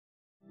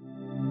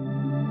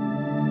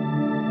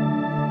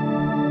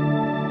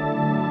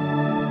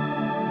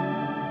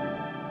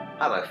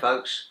Hello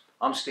folks,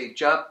 I'm Steve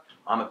Jubb.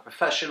 I'm a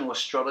professional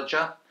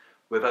astrologer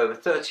with over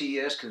 30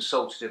 years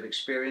consultative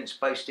experience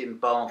based in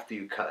Bath,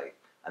 UK.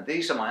 And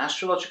these are my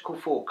astrological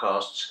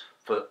forecasts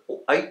for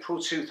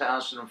April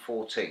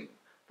 2014,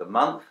 the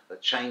month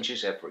that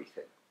changes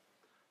everything.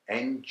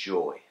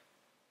 Enjoy.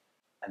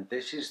 And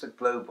this is the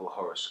global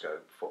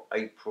horoscope for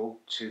April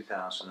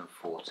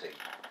 2014.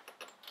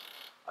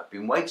 I've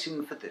been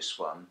waiting for this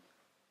one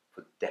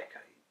for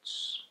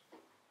decades.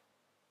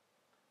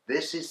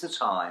 This is the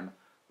time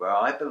where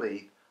I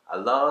believe a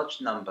large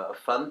number of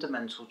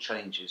fundamental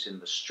changes in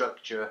the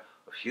structure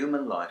of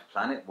human life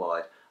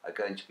planet-wide are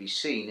going to be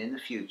seen in the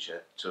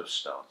future to have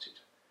started.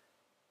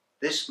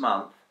 This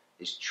month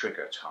is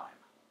trigger time.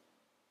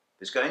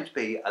 There's going to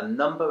be a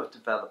number of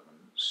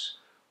developments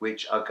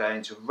which are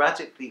going to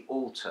radically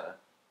alter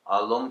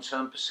our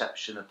long-term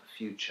perception of the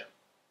future.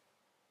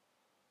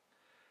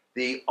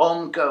 The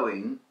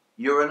ongoing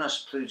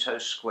Uranus-Pluto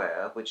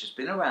square, which has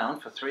been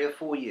around for 3 or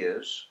 4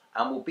 years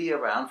and will be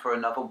around for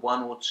another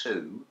 1 or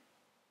 2,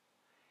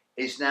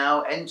 is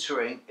now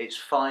entering its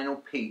final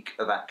peak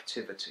of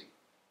activity.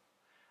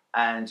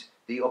 And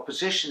the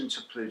opposition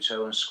to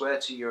Pluto and square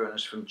to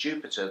Uranus from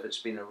Jupiter that's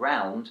been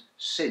around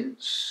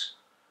since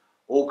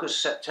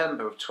August,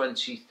 September of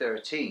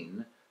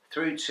 2013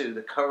 through to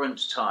the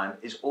current time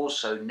is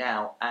also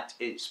now at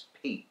its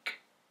peak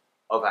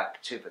of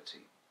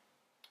activity.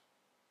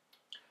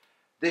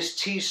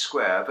 This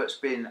T-square that's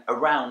been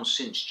around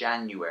since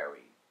January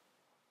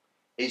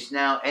is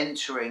now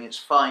entering its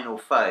final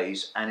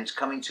phase, and it's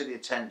coming to the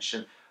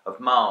attention of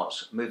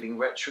Mars moving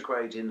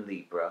retrograde in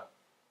Libra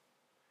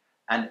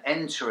and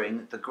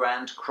entering the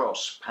Grand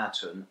Cross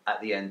pattern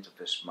at the end of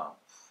this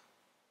month.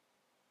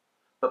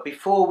 But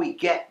before we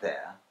get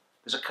there,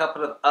 there's a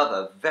couple of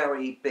other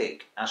very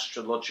big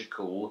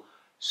astrological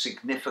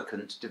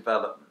significant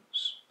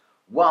developments.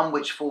 One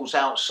which falls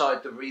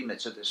outside the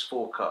remit of this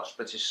forecast,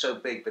 but is so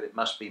big that it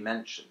must be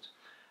mentioned.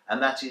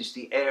 And that is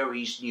the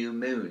Aries new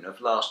moon of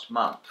last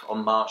month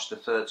on March the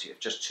 30th,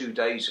 just 2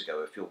 days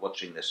ago if you're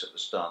watching this at the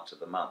start of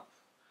the month,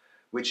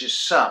 which is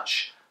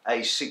such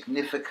a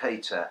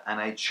significator and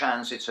a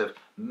transit of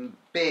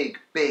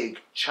big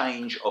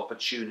change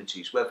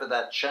opportunities, whether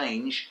that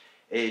change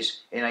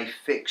is in a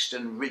fixed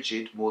and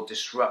rigid, more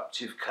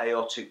disruptive,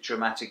 chaotic,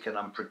 dramatic and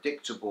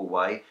unpredictable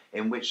way,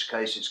 in which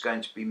case it's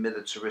going to be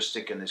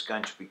militaristic and there's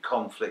going to be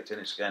conflict and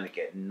it's going to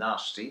get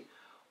nasty,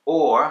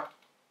 or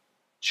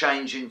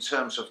change in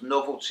terms of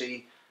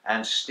novelty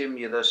and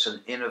stimulus and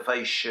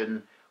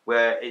innovation,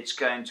 where it's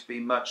going to be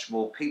much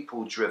more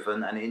people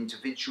driven and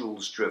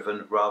individuals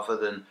driven rather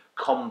than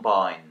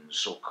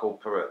combines or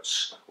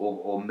corporates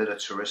or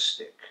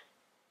militaristic.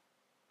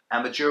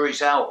 And the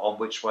jury's out on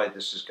which way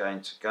this is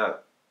going to go.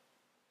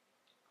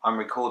 I'm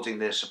recording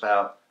this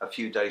about a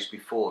few days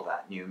before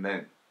that new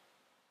moon.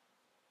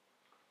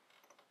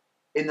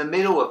 In the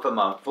middle of the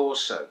month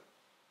also,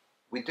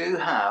 we do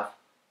have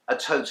a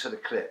total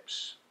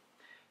eclipse.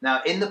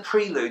 Now, in the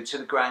prelude to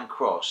the Grand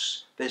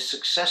Cross, there's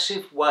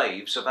successive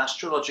waves of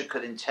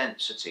astrological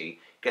intensity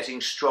getting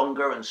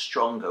stronger and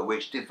stronger,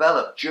 which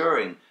develop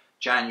during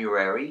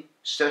January,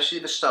 especially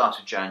the start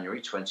of January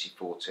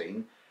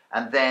 2014,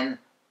 and then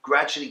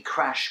gradually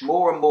crash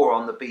more and more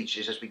on the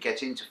beaches as we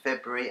get into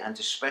February and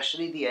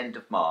especially the end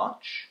of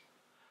March.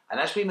 And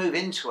as we move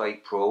into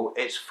April,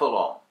 it's full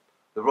on.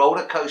 The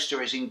roller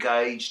coaster is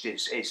engaged,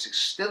 it's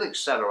still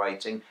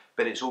accelerating,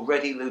 but it's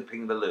already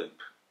looping the loop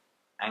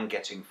and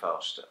getting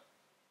faster.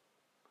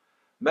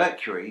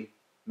 Mercury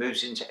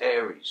moves into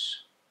Aries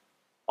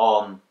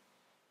on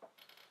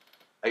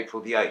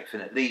April the 8th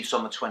and it leaves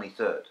on the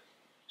 23rd,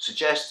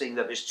 suggesting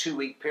that this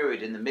 2-week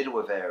period in the middle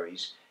of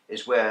Aries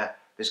is where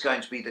there's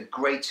going to be the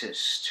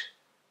greatest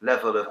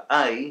level of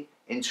A,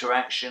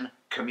 interaction,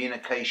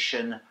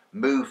 communication,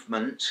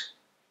 movement,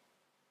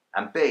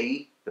 and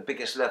B, the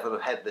biggest level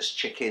of headless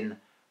chicken,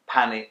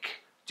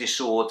 panic,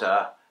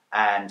 disorder,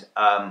 and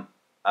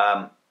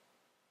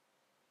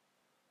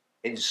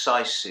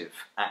incisive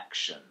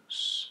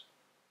actions.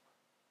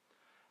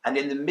 And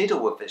in the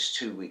middle of this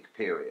 2-week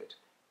period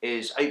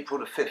is April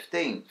the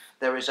 15th.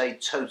 There is a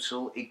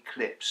total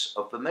eclipse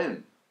of the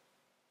moon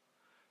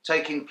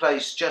taking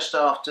place just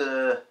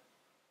after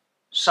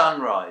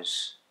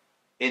sunrise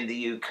in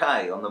the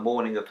UK on the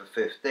morning of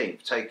the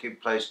 15th, taking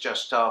place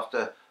just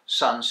after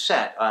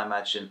sunset, I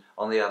imagine,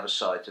 on the other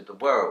side of the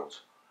world.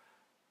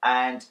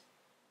 And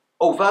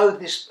although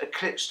this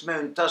eclipsed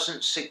moon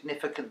doesn't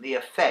significantly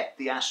affect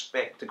the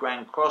aspect, the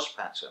Grand Cross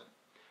pattern,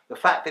 the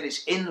fact that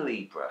it's in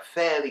Libra,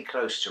 fairly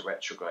close to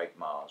retrograde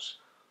Mars,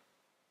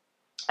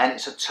 and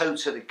it's a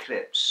total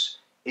eclipse,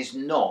 is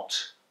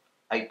not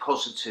a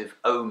positive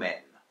omen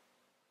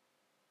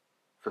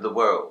for the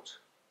world.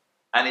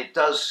 And it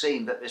does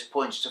seem that this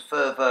points to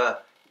further,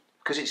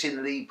 because it's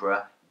in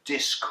Libra,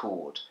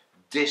 discord,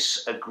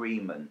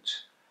 disagreement,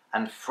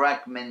 and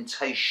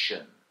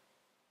fragmentation.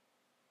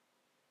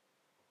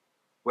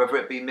 Whether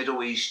it be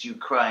Middle East,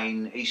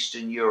 Ukraine,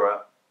 Eastern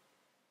Europe,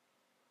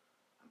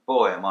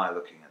 boy am I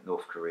looking at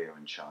North Korea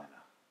and China.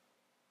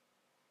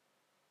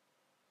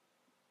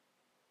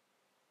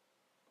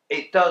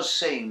 it does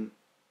seem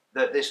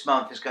that this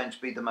month is going to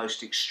be the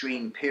most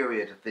extreme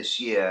period of this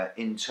year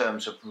in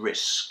terms of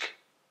risk,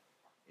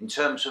 in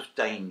terms of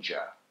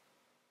danger.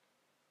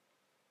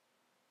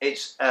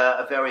 It's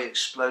a very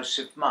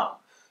explosive month.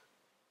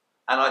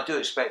 And I do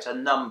expect a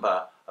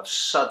number of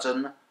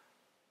sudden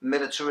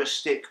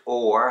militaristic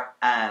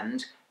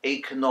and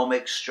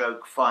economic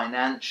stroke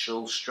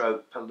financial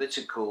stroke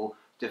political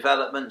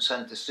developments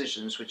and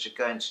decisions which are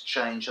going to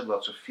change a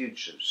lot of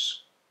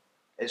futures.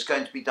 It's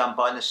going to be done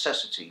by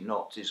necessity,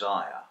 not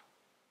desire.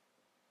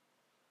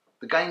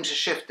 The games are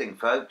shifting,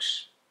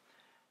 folks,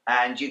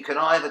 and you can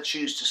either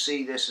choose to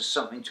see this as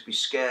something to be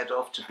scared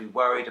of, to be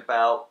worried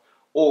about,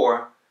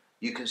 or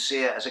you can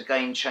see it as a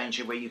game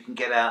changer where you can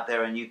get out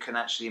there and you can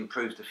actually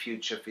improve the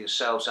future for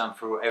yourselves and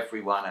for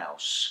everyone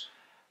else.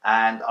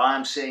 And I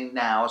am seeing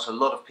now, as a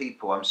lot of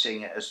people, I'm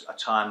seeing it as a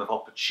time of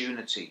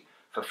opportunity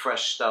for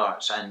fresh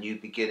starts and new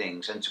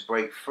beginnings, and to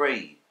break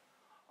free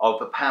of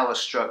the power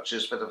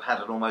structures that have had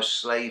an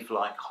almost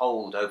slave-like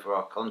hold over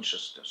our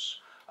consciousness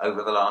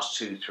over the last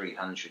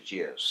 200-300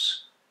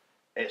 years.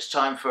 It's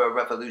time for a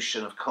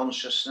revolution of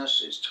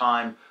consciousness. It's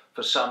time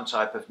for some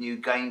type of new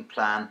game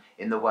plan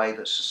in the way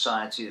that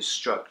society is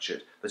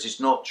structured, that is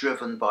not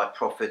driven by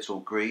profit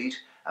or greed,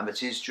 and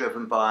that is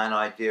driven by an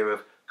idea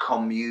of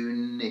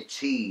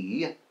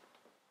community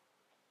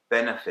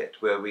benefit,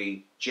 where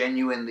we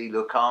genuinely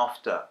look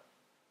after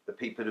the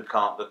people who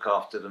can't look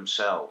after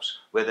themselves,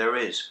 where there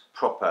is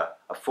proper,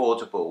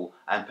 affordable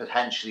and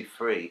potentially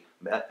free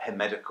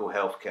medical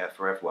health care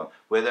for everyone,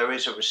 where there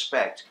is a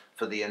respect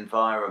for the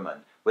environment,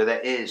 where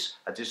there is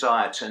a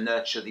desire to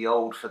nurture the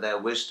old for their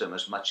wisdom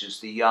as much as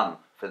the young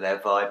for their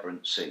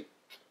vibrancy,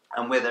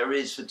 and where there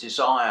is the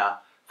desire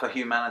for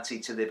humanity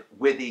to live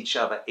with each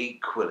other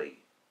equally,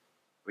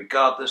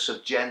 regardless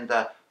of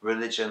gender,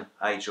 religion,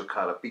 age or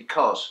colour.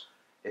 Because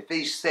if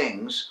these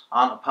things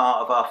aren't a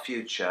part of our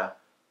future,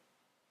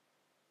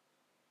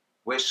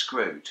 we're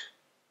screwed.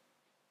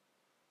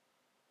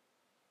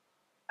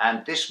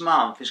 And this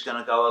month is going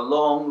to go a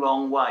long,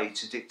 long way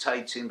to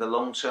dictating the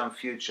long-term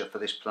future for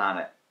this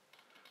planet.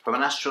 From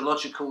an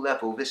astrological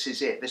level, this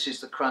is it. This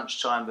is the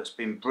crunch time that's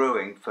been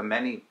brewing for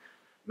many,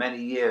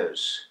 many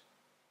years.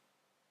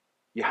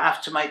 You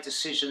have to make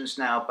decisions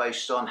now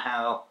based on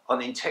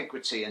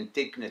integrity and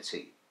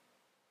dignity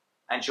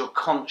and your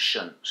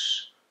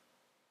conscience.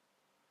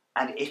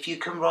 And if you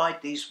can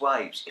ride these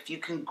waves, if you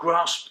can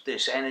grasp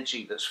this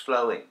energy that's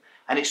flowing,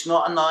 and it's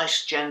not a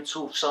nice,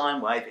 gentle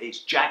sine wave, it's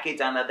jagged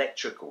and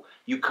electrical.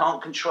 You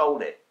can't control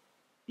it.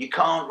 You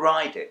can't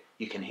ride it.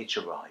 You can hitch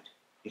a ride.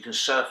 You can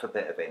surf a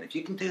bit of it. And if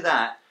you can do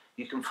that,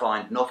 you can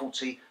find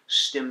novelty,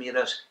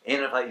 stimulus,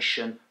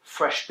 innovation,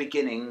 fresh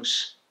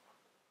beginnings.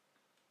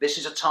 This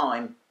is a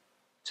time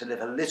to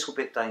live a little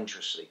bit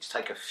dangerously, to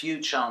take a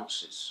few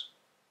chances,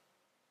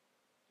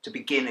 to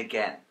begin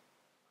again.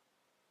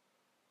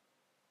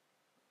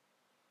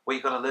 What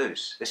you've got to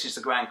lose? This is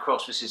the Grand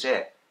Cross, this is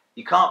it.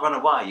 You can't run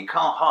away, you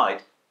can't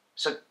hide,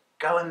 so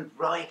go and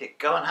ride it,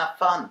 go and have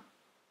fun.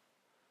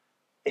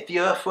 If the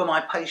earth were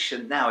my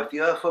patient now, if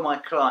the earth were my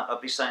client,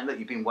 I'd be saying, look,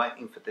 you've been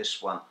waiting for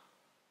this one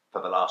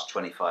for the last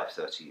 25,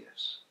 30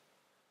 years.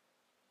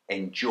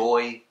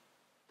 Enjoy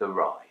the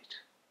ride.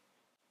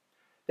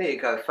 There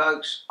you go,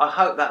 folks. I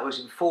hope that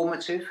was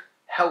informative,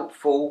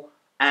 helpful,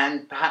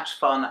 and perhaps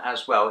fun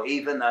as well,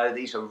 even though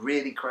these are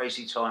really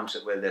crazy times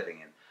that we're living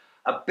in.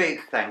 A big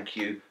thank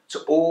you to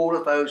all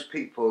of those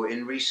people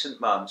in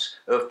recent months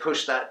who have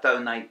pushed that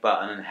donate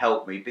button and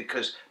helped me,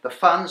 because the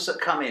funds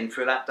that come in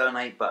through that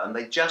donate button,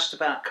 they just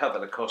about cover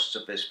the costs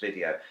of this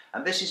video.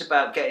 And this is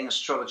about getting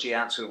astrology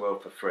out to the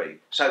world for free.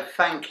 So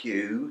thank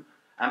you,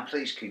 and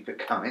please keep it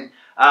coming.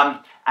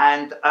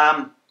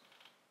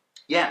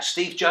 Yeah,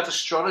 Steve Judd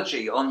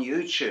Astrology on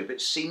YouTube.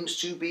 It seems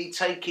to be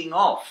taking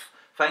off.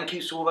 Thank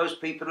you to all those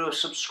people who have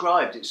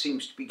subscribed. It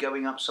seems to be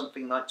going up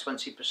something like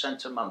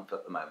 20% a month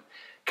at the moment.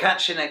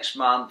 Catch you next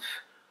month.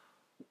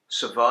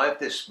 Survive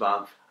this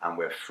month, and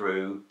we're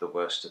through the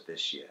worst of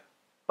this year.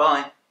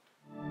 Bye.